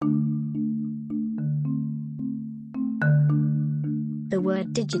The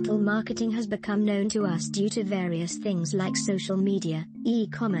word digital marketing has become known to us due to various things like social media,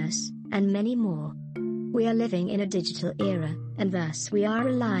 e-commerce, and many more. We are living in a digital era, and thus we are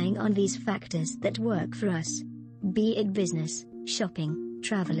relying on these factors that work for us. Be it business, shopping,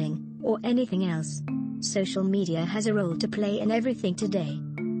 traveling, or anything else. Social media has a role to play in everything today.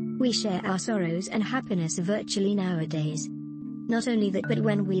 We share our sorrows and happiness virtually nowadays. Not only that, but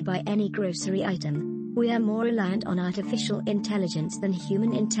when we buy any grocery item, we are more reliant on artificial intelligence than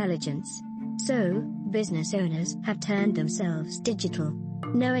human intelligence. So, business owners have turned themselves digital.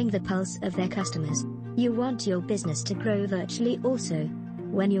 Knowing the pulse of their customers, you want your business to grow virtually also.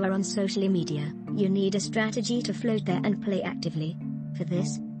 When you are on social media, you need a strategy to float there and play actively. For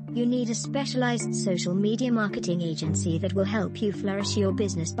this, you need a specialized social media marketing agency that will help you flourish your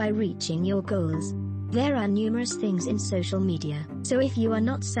business by reaching your goals. There are numerous things in social media, so if you are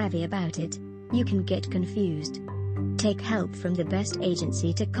not savvy about it, you can get confused. Take help from the best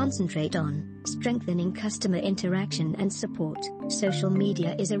agency to concentrate on strengthening customer interaction and support. Social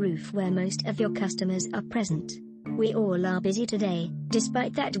media is a roof where most of your customers are present. We all are busy today.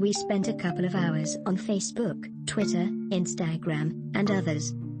 Despite that, we spent a couple of hours on Facebook, Twitter, Instagram, and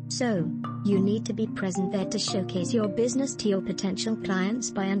others. So, you need to be present there to showcase your business to your potential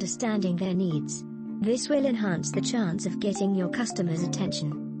clients by understanding their needs. This will enhance the chance of getting your customers'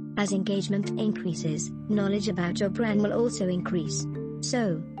 attention. As engagement increases, knowledge about your brand will also increase.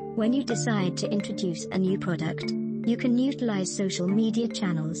 So, when you decide to introduce a new product, you can utilize social media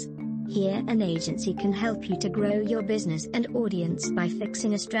channels. Here, an agency can help you to grow your business and audience by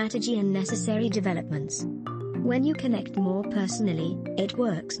fixing a strategy and necessary developments. When you connect more personally, it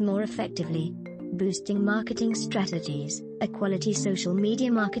works more effectively. Boosting marketing strategies. A quality social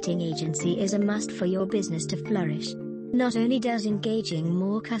media marketing agency is a must for your business to flourish. Not only does engaging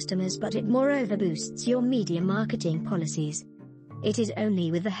more customers, but it moreover boosts your media marketing policies. It is only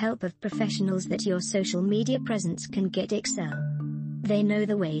with the help of professionals that your social media presence can get excel. They know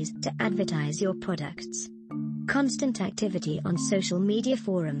the ways to advertise your products. Constant activity on social media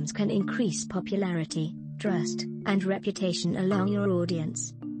forums can increase popularity, trust, and reputation along your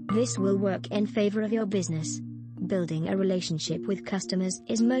audience. This will work in favor of your business. Building a relationship with customers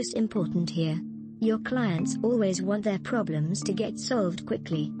is most important here. Your clients always want their problems to get solved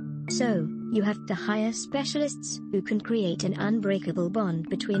quickly. So, you have to hire specialists who can create an unbreakable bond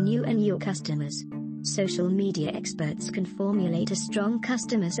between you and your customers. Social media experts can formulate a strong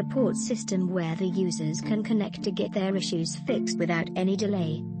customer support system where the users can connect to get their issues fixed without any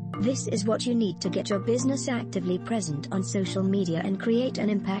delay. This is what you need to get your business actively present on social media and create an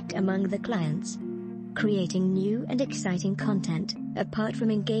impact among the clients. Creating new and exciting content, apart from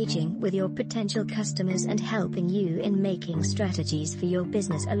engaging with your potential customers and helping you in making strategies for your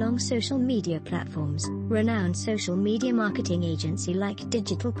business along social media platforms. Renowned social media marketing agency like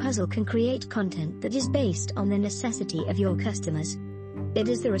Digital Puzzle can create content that is based on the necessity of your customers. It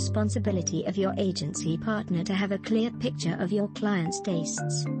is the responsibility of your agency partner to have a clear picture of your clients'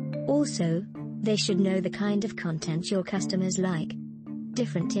 tastes. Also, they should know the kind of content your customers like.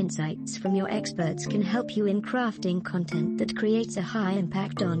 Different insights from your experts can help you in crafting content that creates a high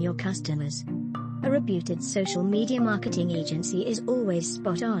impact on your customers. A reputed social media marketing agency is always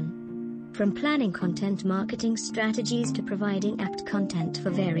spot on. From planning content marketing strategies to providing apt content for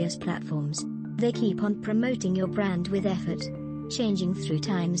various platforms, they keep on promoting your brand with effort. Changing through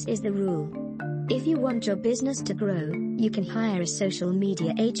times is the rule. If you want your business to grow, you can hire a social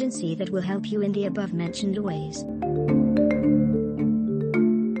media agency that will help you in the above mentioned ways.